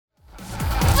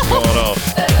going on?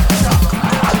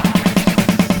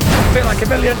 I feel like $1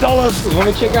 million. Let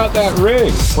me check out that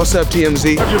ring. What's up,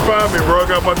 TMZ? How'd you find me, bro? I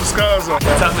got my disguise on.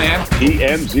 What's up, man?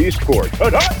 TMZ Sports.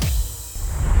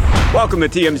 Welcome to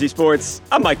TMZ Sports.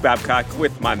 I'm Mike Babcock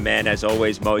with my man, as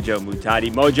always, Mojo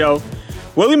Mutati. Mojo,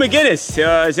 Willie McGinnis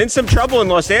is in some trouble in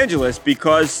Los Angeles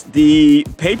because the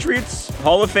Patriots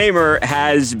Hall of Famer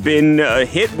has been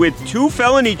hit with 2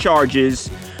 felony charges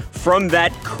from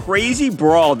that crazy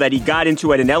brawl that he got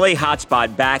into at an LA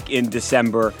hotspot back in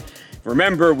December.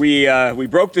 Remember, we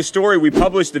broke the story, we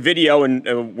published the video,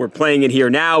 and we're playing it here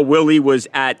now. Willie was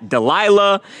at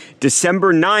Delilah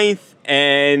December 9th,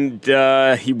 and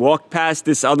he walked past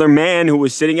this other man who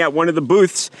was sitting at one of the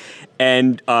booths,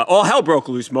 and all hell broke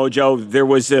loose, Mojo. There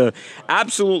was a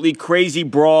absolutely crazy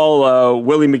brawl.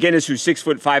 Willie McGinnis, who's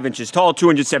 6'5" tall,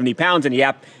 270 pounds, and he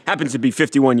happens to be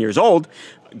 51 years old,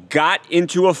 got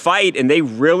into a fight, and they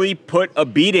really put a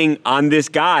beating on this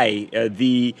guy.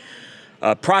 The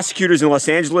prosecutors in Los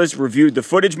Angeles reviewed the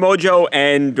footage, Mojo,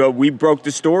 and we broke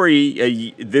the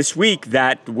story this week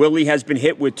that Willie has been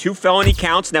hit with 2 felony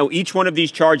counts. Now, each one of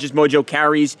these charges, Mojo,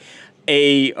 carries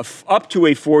up to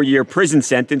a 4-year prison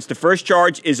sentence. The first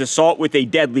charge is assault with a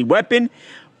deadly weapon,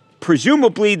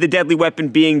 presumably the deadly weapon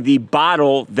being the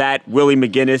bottle that Willie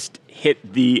McGinnis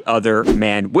hit the other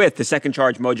man with. The second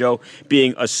charge, Mojo,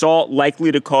 being assault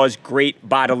likely to cause great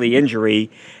bodily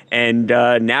injury. And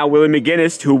now Willie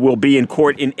McGinnis, who will be in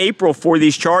court in April for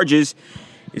these charges,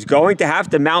 is going to have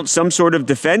to mount some sort of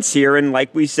defense here. And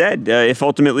like we said, if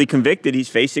ultimately convicted, he's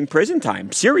facing prison time,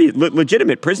 serious,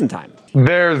 legitimate prison time.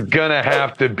 There's going to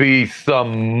have to be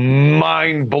some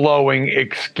mind-blowing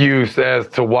excuse as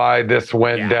to why this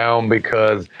went down,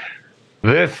 because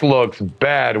this looks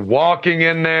bad. Walking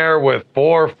in there with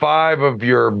 4 or 5 of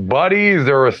your buddies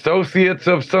or associates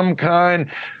of some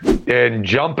kind and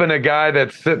jumping a guy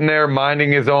that's sitting there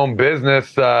minding his own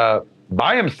business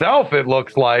by himself, it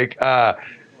looks like.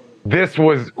 This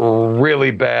was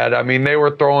really bad. I mean, they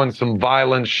were throwing some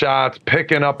violent shots.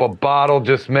 Picking up a bottle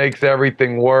just makes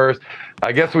everything worse.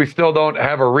 I guess we still don't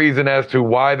have a reason as to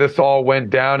why this all went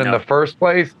down in the first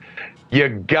place. You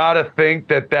gotta think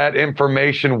that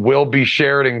information will be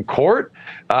shared in court.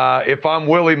 If I'm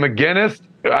Willie McGinnis,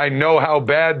 I know how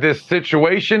bad this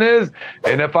situation is,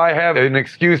 and if I have an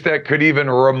excuse that could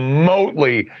even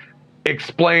remotely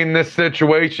explain this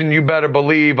situation, you better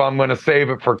believe I'm going to save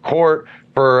it for court,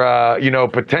 for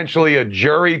potentially a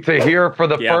jury to hear for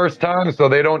the first time, so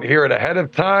they don't hear it ahead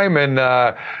of time, and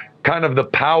kind of the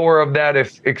power of that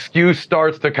excuse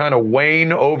starts to kind of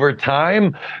wane over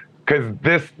time. Because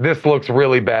this looks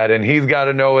really bad, and he's got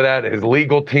to know that. His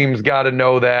legal team's got to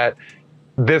know that.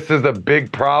 This is a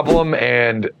big problem,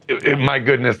 and my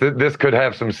goodness, this could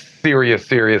have some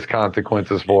serious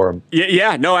consequences for him.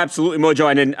 Yeah, no, absolutely, Mojo,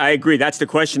 and I agree. That's the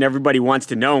question everybody wants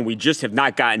to know, and we just have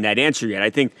not gotten that answer yet. I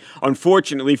think,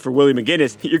 unfortunately for Willie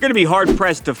McGinnis, you're going to be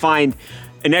hard-pressed to find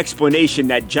an explanation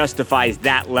that justifies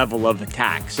that level of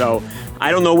attack. So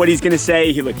I don't know what he's going to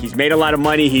say. He's made a lot of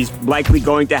money. He's likely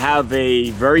going to have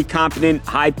a very competent,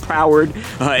 high-powered,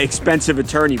 expensive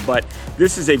attorney. But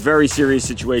this is a very serious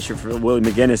situation for Willie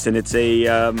McGinnis, and it's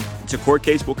a court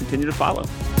case we'll continue to follow.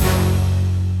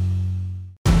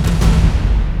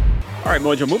 All right,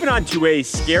 Mojo, moving on to a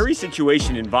scary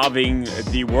situation involving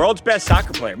the world's best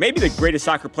soccer player, maybe the greatest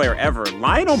soccer player ever,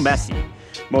 Lionel Messi.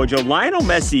 Mojo, Lionel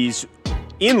Messi's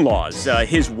in-laws,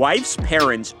 his wife's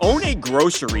parents, own a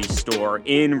grocery store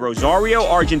in Rosario,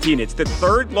 Argentina. It's the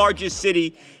 3rd largest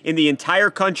city in the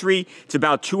entire country. It's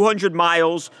about 200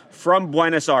 miles from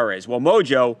Buenos Aires. Well,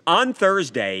 Mojo, on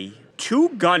Thursday, 2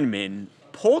 gunmen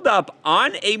pulled up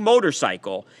on a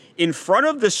motorcycle in front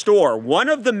of the store. One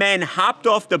of the men hopped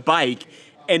off the bike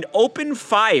and opened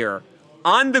fire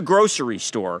on the grocery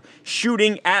store,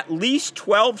 shooting at least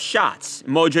 12 shots.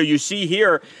 Mojo, you see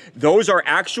here, those are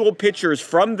actual pictures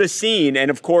from the scene, and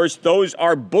of course, those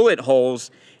are bullet holes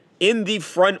in the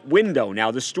front window. Now,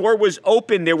 the store was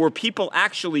open. There were people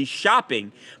actually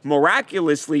shopping.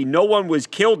 Miraculously, no one was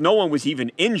killed. No one was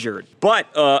even injured. But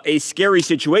a scary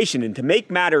situation. And to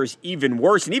make matters even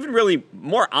worse, and even really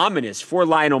more ominous for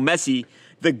Lionel Messi,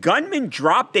 the gunman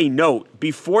dropped a note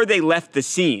before they left the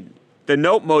scene. The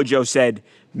note, Mojo, said,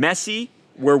 "Messi,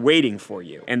 we're waiting for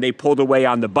you." And they pulled away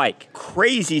on the bike.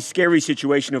 Crazy, scary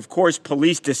situation. Of course,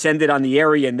 police descended on the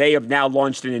area and they have now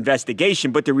launched an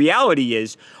investigation. But the reality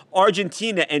is,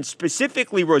 Argentina, and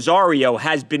specifically Rosario,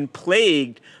 has been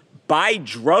plagued by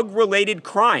drug-related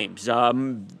crimes.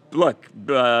 look,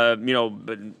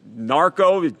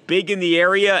 narco is big in the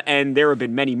area, and there have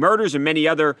been many murders and many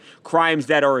other crimes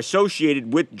that are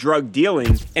associated with drug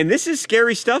dealing. And this is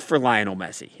scary stuff for Lionel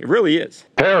Messi. It really is.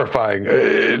 Terrifying,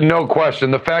 no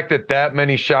question. The fact that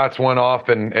many shots went off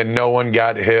and no one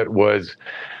got hit was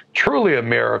truly a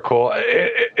miracle.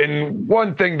 And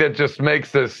one thing that just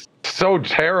makes this so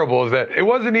terrible is that it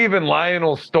wasn't even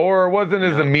Lionel's store. It wasn't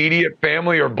his immediate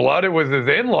family or blood. It was his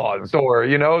in-laws store,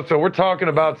 So we're talking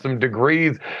about some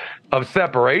degrees of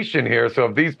separation here. So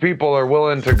if these people are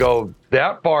willing to go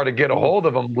that far to get a hold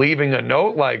of him, leaving a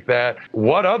note like that,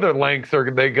 what other lengths are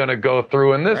they going to go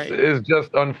through? And this is just,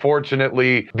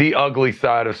 unfortunately, the ugly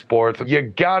side of sports. You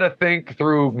got to think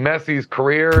through Messi's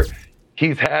career.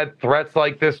 He's had threats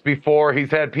like this before. He's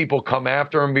had people come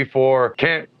after him before.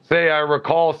 Can't say I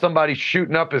recall somebody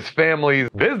shooting up his family's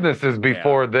businesses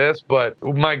before this, but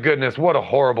my goodness, what a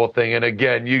horrible thing. And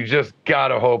again, you just got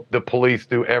to hope the police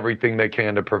do everything they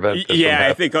can to prevent this. Yeah,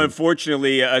 I think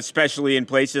unfortunately, especially in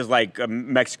places like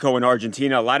Mexico and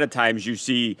Argentina, a lot of times you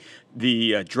see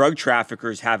the drug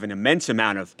traffickers have an immense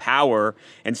amount of power,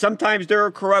 and sometimes there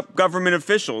are corrupt government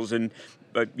officials,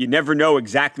 but you never know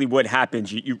exactly what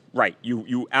happens.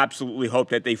 You absolutely hope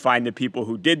that they find the people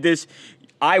who did this.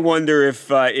 I wonder if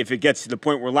it gets to the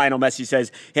point where Lionel Messi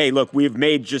says, hey, look, we've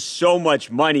made just so much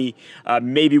money,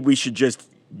 maybe we should just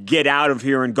get out of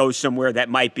here and go somewhere that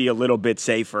might be a little bit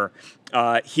safer.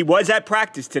 He was at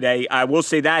practice today. I will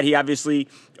say that. He obviously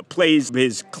plays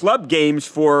his club games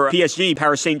for PSG,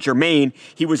 Paris Saint-Germain.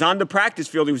 He was on the practice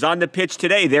field. He was on the pitch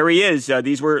today. There he is.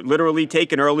 These were literally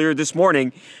taken earlier this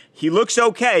morning. He looks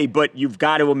okay, but you've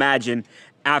got to imagine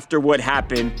after what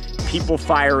happened, people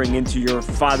firing into your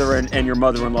father and your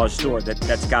mother-in-law's store,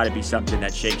 that's got to be something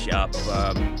that shakes you up.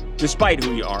 Despite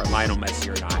who you are, Lionel Messi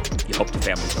or not, you hope the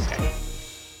family's okay.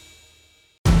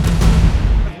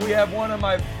 We have one of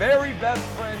my very best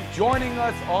friends joining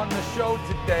us on the show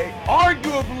today,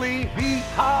 arguably the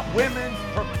top women's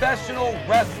professional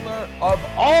wrestler of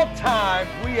all time.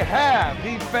 We have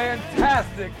the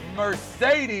fantastic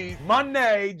Mercedes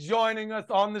Moné joining us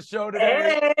on the show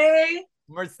today. Hey!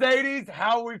 Mercedes,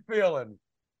 how are we feeling?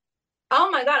 Oh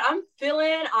my God, I'm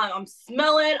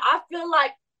smelling. I feel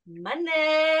like money.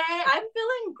 I'm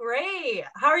feeling great.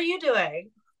 How are you doing?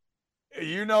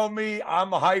 You know me,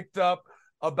 I'm hyped up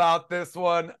about this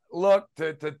one. Look,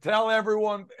 to tell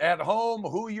everyone at home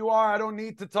who you are, I don't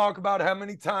need to talk about how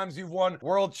many times you've won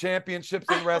world championships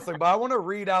in wrestling, but I want to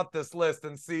read out this list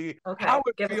and see how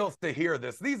it feels to hear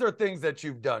this. These are things that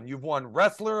you've done. You've won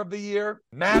Wrestler of the Year,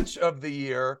 Match of the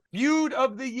Year, Feud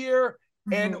of the Year,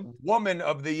 and Woman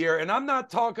of the Year. And I'm not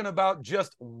talking about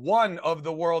just one of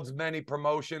the world's many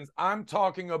promotions. I'm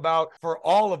talking about for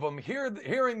all of them.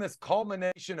 Hearing this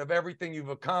culmination of everything you've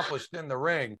accomplished in the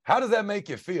ring, how does that make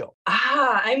you feel?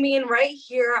 I mean, right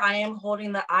here, I am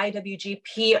holding the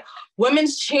IWGP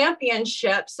Women's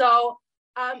Championship. So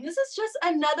this is just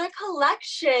another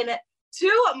collection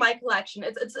to my collection.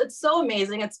 It's so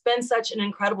amazing. It's been such an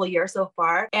incredible year so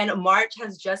far, and March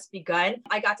has just begun.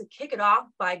 I got to kick it off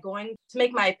by going to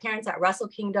make my appearance at Wrestle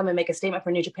Kingdom and make a statement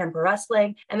for New Japan Pro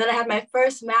Wrestling. And then I had my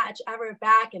first match ever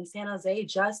back in San Jose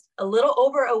just a little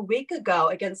over a week ago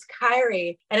against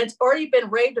Kyrie. And it's already been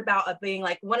raved about of being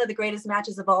like one of the greatest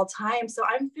matches of all time. So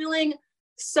I'm feeling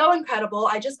so incredible.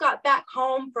 I just got back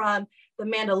home from the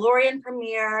Mandalorian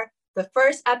premiere. The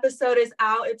first episode is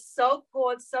out. It's so cool.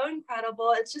 It's so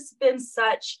incredible. It's just been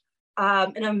such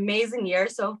an amazing year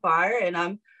so far, and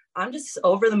I'm just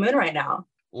over the moon right now.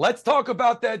 Let's talk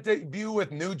about that debut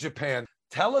with New Japan.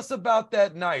 Tell us about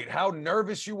that night, how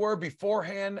nervous you were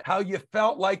beforehand, how you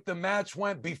felt like the match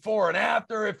went before and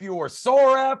after, if you were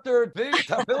sore after.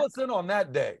 Fill us in on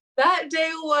that day. That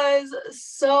day was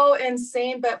so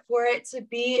insane, but for it to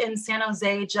be in San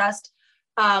Jose, just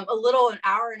an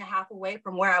hour and a half away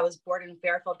from where I was born in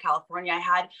Fairfield, California. I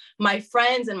had my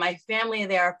friends and my family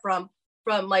there from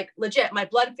like legit, my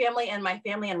blood family and my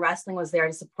family in wrestling was there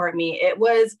to support me. It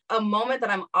was a moment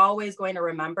that I'm always going to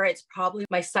remember. It's probably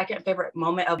my second favorite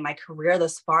moment of my career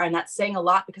thus far. And that's saying a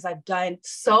lot because I've done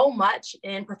so much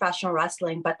in professional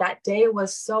wrestling, but that day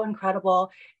was so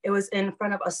incredible. It was in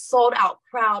front of a sold out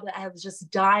crowd that I was just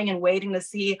dying and waiting to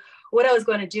see what I was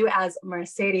going to do as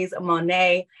Mercedes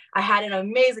Moné. I had an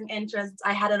amazing entrance.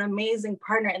 I had an amazing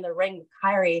partner in the ring,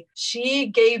 Kyrie. She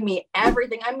gave me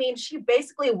everything. I mean, she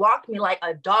basically walked me like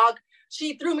a dog.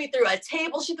 She threw me through a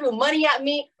table. She threw money at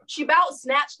me. She about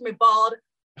snatched me bald.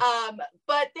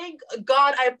 But thank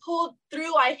God I pulled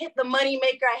through. I hit the money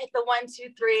maker. I hit the 1, 2,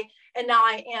 3. And now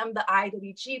I am the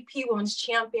IWGP Women's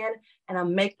Champion. And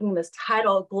I'm making this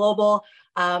title global.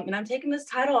 And I'm taking this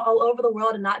title all over the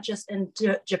world and not just in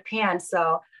Japan.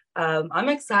 So I'm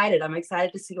excited. I'm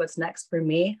excited to see what's next for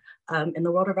me in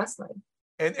the world of wrestling.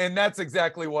 And that's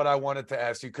exactly what I wanted to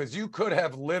ask you, because you could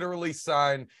have literally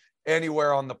signed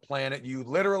anywhere on the planet. You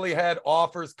literally had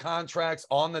offers, contracts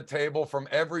on the table from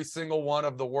every single one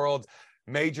of the world's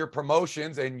major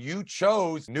promotions, and you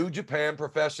chose New Japan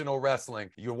Professional Wrestling.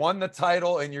 You won the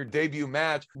title in your debut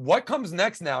match. What comes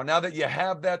next now that you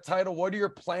have that title? What are your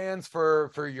plans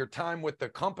for your time with the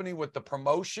company, with the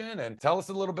promotion? And tell us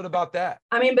a little bit about that.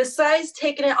 I mean, besides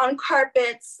taking it on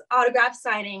carpets, autograph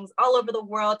signings all over the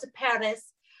world to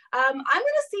Paris, I'm going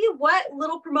to see what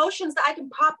little promotions that I can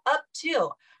pop up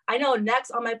to. I know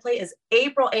next on my plate is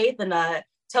April 8th in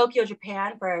Tokyo,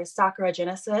 Japan for Sakura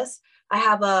Genesis. I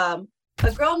have a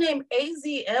girl named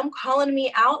AZM calling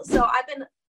me out. So I've been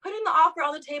putting the offer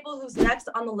on the table. Who's next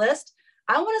on the list?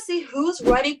 I want to see who's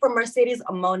ready for Mercedes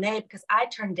Moné, because I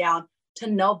turned down to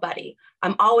nobody.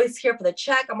 I'm always here for the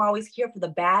check. I'm always here for the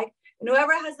bag. And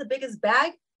whoever has the biggest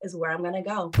bag is where I'm going to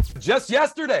go. Just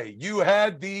yesterday, you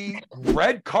had the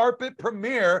red carpet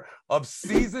premiere of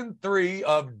season 3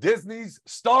 of Disney's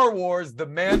Star Wars, The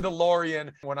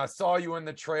Mandalorian. When I saw you in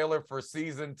the trailer for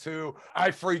season 2,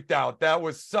 I freaked out. That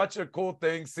was such a cool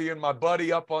thing, seeing my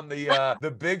buddy up on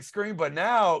the big screen. But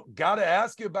now, got to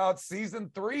ask you about season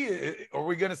 3. Are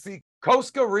we going to see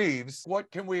Koska Reeves?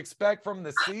 What can we expect from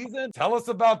the season? Tell us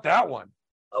about that one.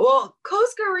 Well,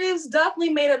 Koska Reeves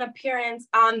definitely made an appearance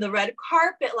on the red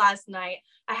carpet last night.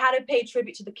 I had to pay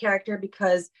tribute to the character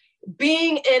because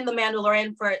being in The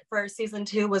Mandalorian for season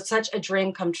 2 was such a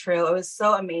dream come true. It was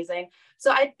so amazing.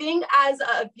 So I think as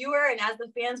a viewer and as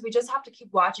the fans, we just have to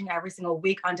keep watching every single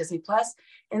week on Disney Plus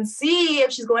and see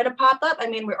if she's going to pop up. I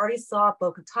mean, we already saw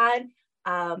Bo-Katan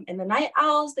and the Night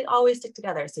Owls. They always stick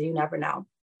together, so you never know.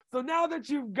 So now that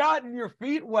you've gotten your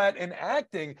feet wet in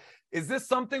acting, is this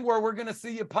something where we're going to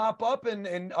see you pop up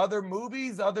in other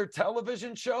movies, other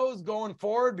television shows going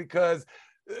forward? Because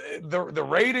the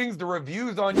ratings, the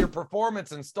reviews on your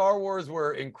performance in Star Wars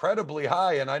were incredibly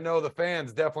high, and I know the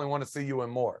fans definitely want to see you in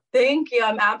more. Thank you.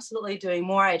 I'm absolutely doing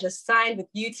more. I just signed with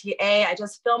UTA. I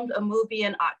just filmed a movie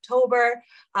in October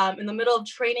in the middle of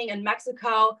training in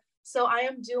Mexico. So I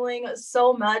am doing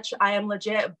so much. I am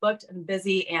legit booked and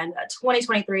busy, and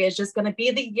 2023 is just going to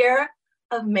be the year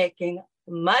of making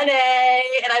money.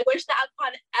 And I wish that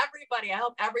upon everybody. I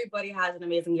hope everybody has an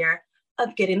amazing year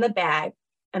of getting the bag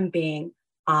and being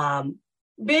a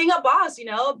boss,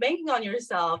 banking on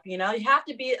yourself. You have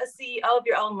to be a CEO of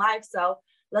your own life. So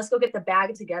let's go get the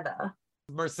bag together.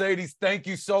 Mercedes, thank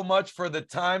you so much for the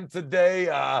time today.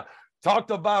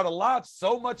 Talked about a lot,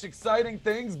 so much exciting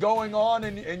things going on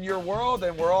in your world,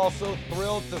 and we're all so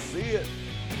thrilled to see it.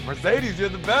 Mercedes, you're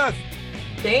the best.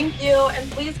 Thank you, and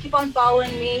please keep on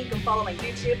following me. You can follow my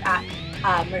YouTube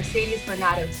at Mercedes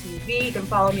Bernardo TV. You can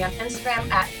follow me on Instagram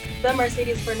at The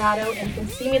Mercedes Bernardo, and you can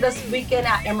see me this weekend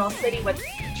at Emerald City with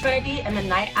Trinity and the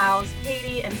Night Owls,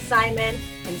 Katie and Simon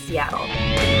in Seattle.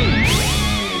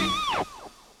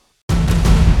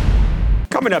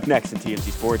 Coming up next in TMZ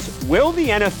Sports, will the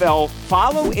NFL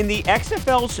follow in the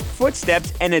XFL's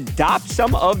footsteps and adopt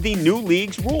some of the new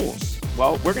league's rules?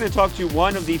 Well, we're going to talk to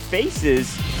one of the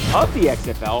faces of the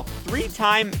XFL,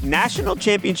 3-time national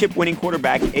championship winning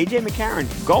quarterback A.J. McCarron,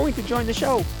 going to join the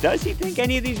show. Does he think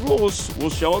any of these rules will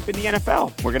show up in the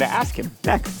NFL? We're going to ask him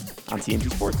next on TMZ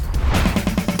Sports.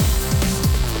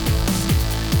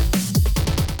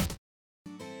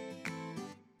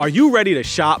 Are you ready to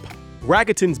shop?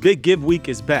 Rakuten's Big Give Week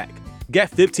is back.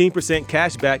 Get 15%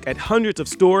 cash back at hundreds of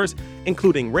stores,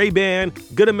 including Ray-Ban,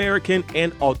 Good American,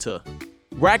 and Ulta.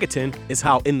 Rakuten is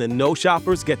how in-the-know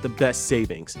shoppers get the best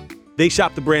savings. They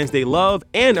shop the brands they love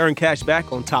and earn cash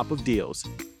back on top of deals.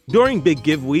 During Big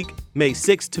Give Week, May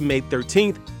 6th to May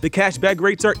 13th, the cashback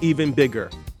rates are even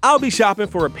bigger. I'll be shopping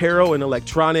for apparel and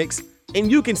electronics,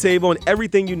 and you can save on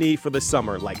everything you need for the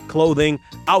summer, like clothing,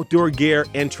 outdoor gear,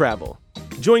 and travel.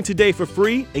 Join today for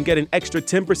free and get an extra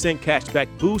 10% cashback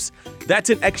boost.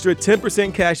 That's an extra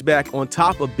 10% cashback on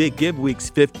top of Big Give Week's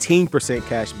 15%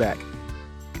 cashback.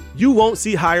 You won't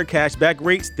see higher cashback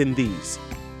rates than these.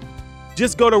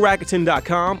 Just go to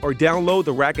Rakuten.com or download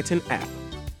the Rakuten app.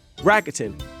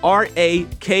 Rakuten, R-A-K-U-T-E-N.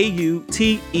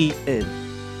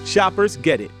 Shoppers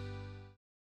get it.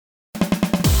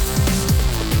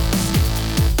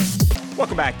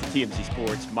 Welcome back to TMZ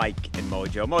Sports, Mike and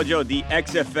Mojo. Mojo, the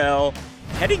XFL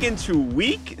heading into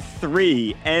week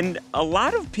 3, and a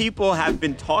lot of people have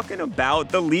been talking about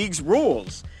the league's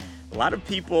rules. A lot of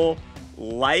people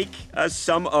like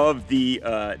some of the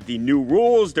new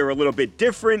rules. They're a little bit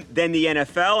different than the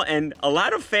NFL, and a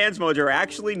lot of fans, Mojo, are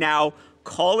actually now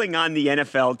calling on the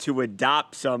NFL to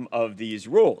adopt some of these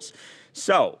rules.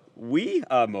 So we,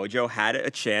 Mojo, had a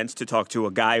chance to talk to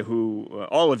a guy who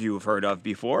all of you have heard of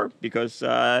before because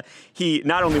he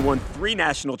not only won 3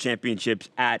 national championships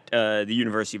at the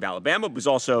University of Alabama, but was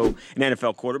also an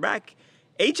NFL quarterback.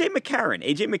 A.J. McCarron.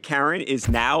 A.J. McCarron is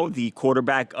now the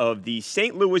quarterback of the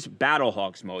St. Louis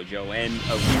Battlehawks, Mojo, and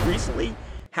we recently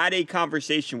had a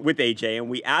conversation with AJ, and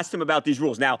we asked him about these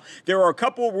rules. Now, there are a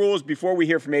couple of rules before we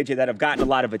hear from AJ that have gotten a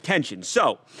lot of attention.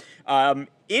 So,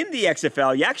 in the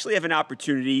XFL, you actually have an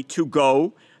opportunity to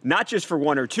go not just for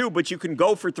 1 or 2, but you can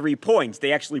go for 3 points.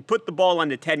 They actually put the ball on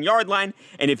the 10-yard line,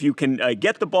 and if you can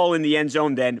get the ball in the end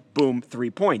zone, then boom, 3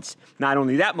 points. Not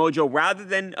only that, Mojo, rather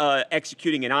than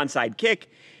executing an onside kick,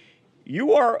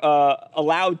 you are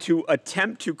allowed to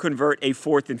attempt to convert a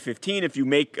 4th and 15. If you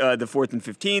make the 4th and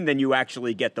 15, then you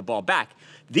actually get the ball back.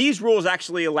 These rules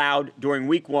actually allowed during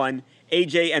week 1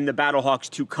 AJ and the Battlehawks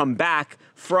to come back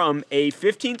from a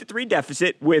 15-3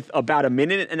 deficit with about a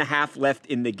minute and a half left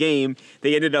in the game.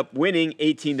 They ended up winning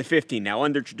 18-15. Now,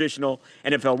 under traditional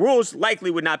NFL rules,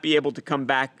 likely would not be able to come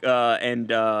back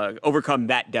and overcome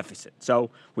that deficit. So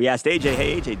we asked AJ,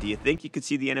 hey, AJ, do you think you could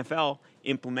see the NFL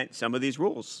implement some of these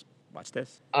rules? Watch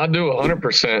this. I do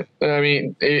 100%. I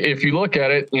mean, if you look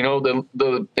at it, you know,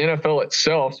 the NFL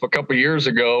itself a couple of years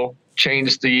ago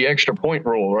changed the extra point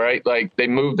rule, right? Like they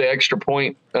moved the extra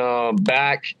point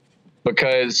back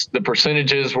because the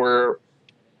percentages were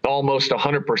almost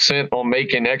 100% on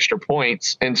making extra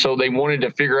points. And so they wanted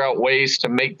to figure out ways to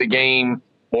make the game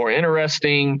more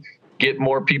interesting, get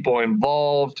more people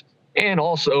involved, and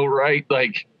also, right,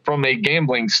 like from a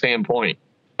gambling standpoint,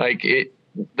 like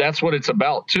that's what it's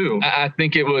about too. I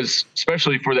think it was,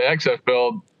 especially for the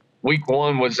XFL, week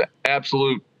 1 was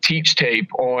absolute teach tape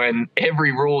on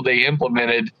every rule they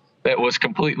implemented that was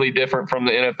completely different from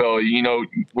the NFL. You know,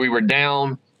 we were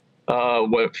down,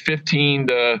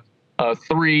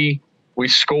 15-3. We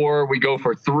score, we go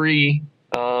for 3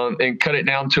 and cut it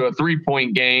down to a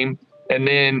 3-point game. And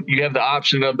then you have the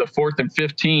option of the 4th and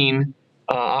 15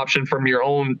 option from your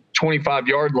own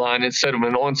 25-yard line instead of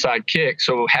an onside kick.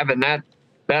 So having that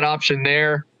option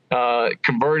there,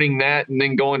 converting that and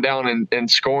then going down and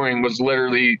scoring was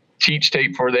literally teach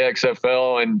tape for the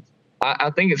XFL. And I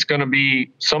think it's going to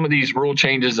be some of these rule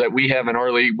changes that we have in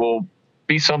our league will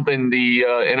be something the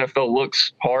NFL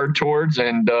looks hard towards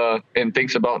and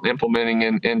thinks about implementing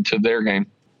into their game.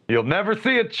 You'll never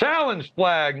see a challenge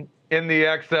flag in the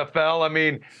XFL. I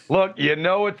mean, look, you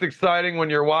know it's exciting when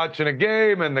you're watching a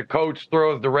game and the coach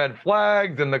throws the red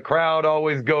flags and the crowd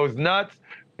always goes nuts.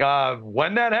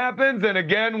 When that happens, and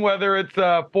again, whether it's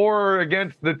for or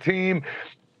against the team,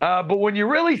 but when you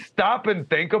really stop and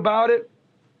think about it,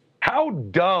 how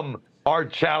dumb are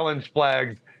challenge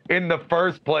flags in the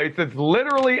first place? It's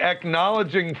literally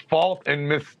acknowledging fault and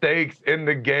mistakes in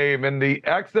the game, and the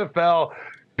XFL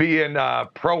being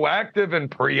proactive and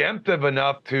preemptive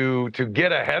enough to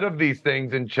get ahead of these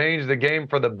things and change the game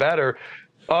for the better.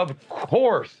 Of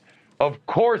course,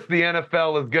 the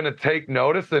NFL is going to take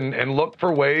notice and look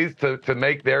for ways to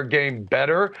make their game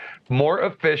better, more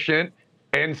efficient,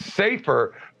 and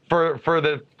safer for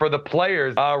the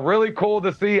players. Really cool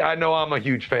to see. I know I'm a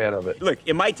huge fan of it. Look,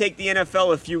 it might take the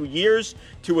NFL a few years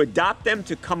to adopt them,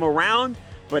 to come around,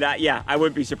 but yeah, I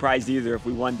wouldn't be surprised either if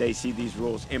we one day see these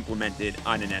rules implemented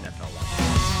on an NFL level.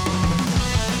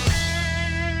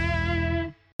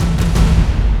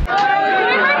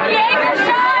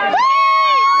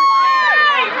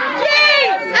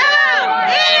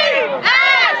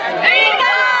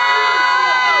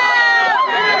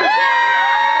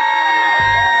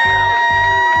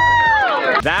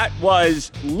 That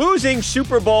was losing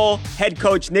Super Bowl head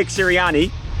coach Nick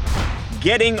Sirianni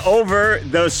getting over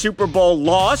the Super Bowl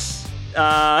loss.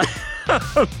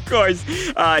 Of course,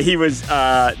 he was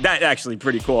that actually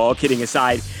pretty cool. All kidding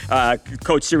aside,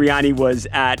 Coach Sirianni was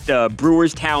at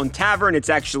Brewerstown Tavern. It's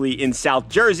actually in South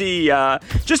Jersey,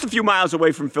 just a few miles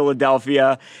away from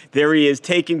Philadelphia. There he is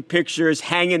taking pictures,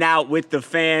 hanging out with the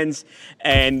fans.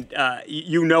 And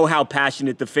you know how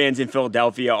passionate the fans in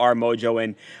Philadelphia are, Mojo.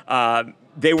 And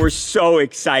they were so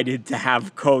excited to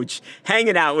have Coach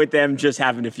hanging out with them, just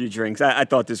having a few drinks. I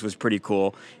thought this was pretty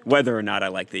cool, whether or not I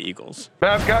like the Eagles.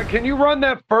 Babcock, can you run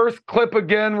that first clip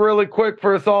again really quick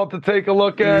for us all to take a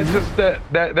look at? Just that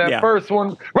first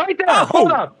one. Right there. Oh,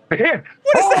 hold on. What is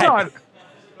hold that? on.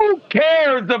 Who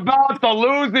cares about the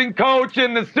losing coach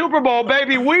in the Super Bowl,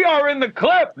 baby? We are in the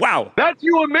clip. Wow. That's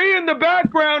you and me in the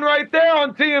background right there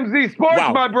on TMZ Sports,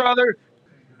 my brother.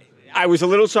 I was a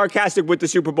little sarcastic with the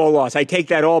Super Bowl loss. I take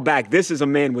that all back. This is a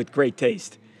man with great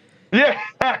taste. Yeah,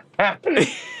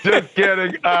 just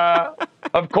kidding.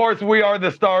 Of course, we are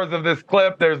the stars of this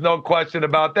clip. There's no question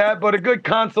about that. But a good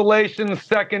consolation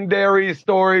secondary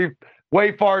story,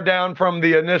 way far down from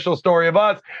the initial story of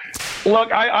us.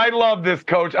 Look, I love this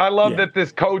coach. I love that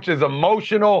this coach is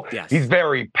emotional. Yes. He's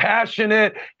very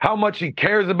passionate, how much he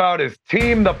cares about his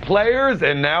team, the players,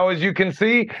 and now, as you can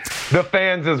see, the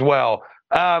fans as well.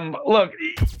 Look,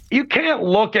 you can't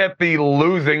look at the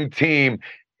losing team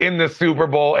in the Super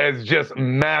Bowl as just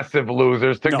massive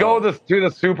losers. To go to the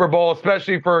Super Bowl,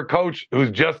 especially for a coach who's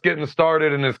just getting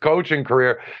started in his coaching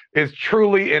career, is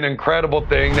truly an incredible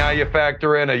thing. Now you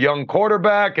factor in a young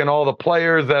quarterback and all the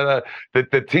players,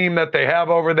 the team that they have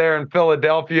over there in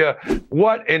Philadelphia.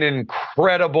 What an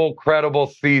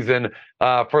incredible season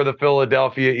for the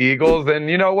Philadelphia Eagles. And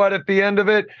you know what? At the end of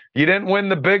it, you didn't win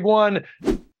the big one.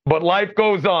 But life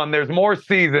goes on. There's more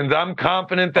seasons. I'm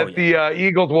confident that the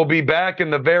Eagles will be back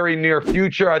in the very near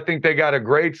future. I think they got a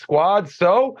great squad.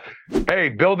 So, hey,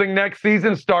 building next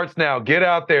season starts now. Get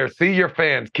out there. See your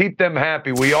fans. Keep them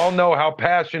happy. We all know how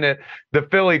passionate the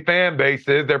Philly fan base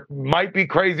is. They might be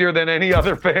crazier than any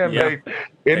other fan base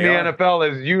in the NFL,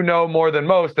 as you know more than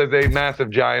most as a massive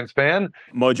Giants fan.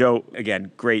 Mojo,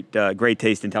 again, great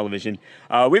taste in television.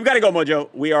 We've got to go, Mojo.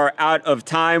 We are out of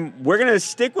time. We're going to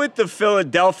stick with the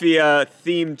Philadelphia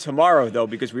theme tomorrow, though,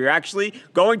 because we're actually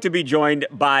going to be joined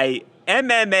by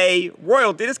MMA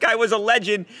royalty. This guy was a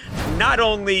legend, not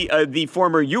only the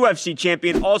former UFC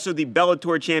champion, also the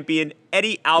Bellator champion.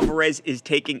 Eddie Alvarez is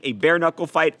taking a bare-knuckle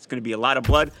fight. It's going to be a lot of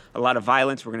blood, a lot of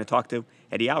violence. We're going to talk to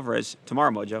Eddie Alvarez tomorrow,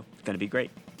 Mojo. It's going to be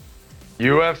great.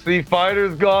 UFC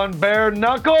fighters gone bare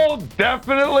knuckle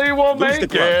definitely will make it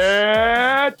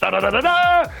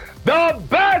the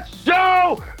best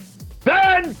show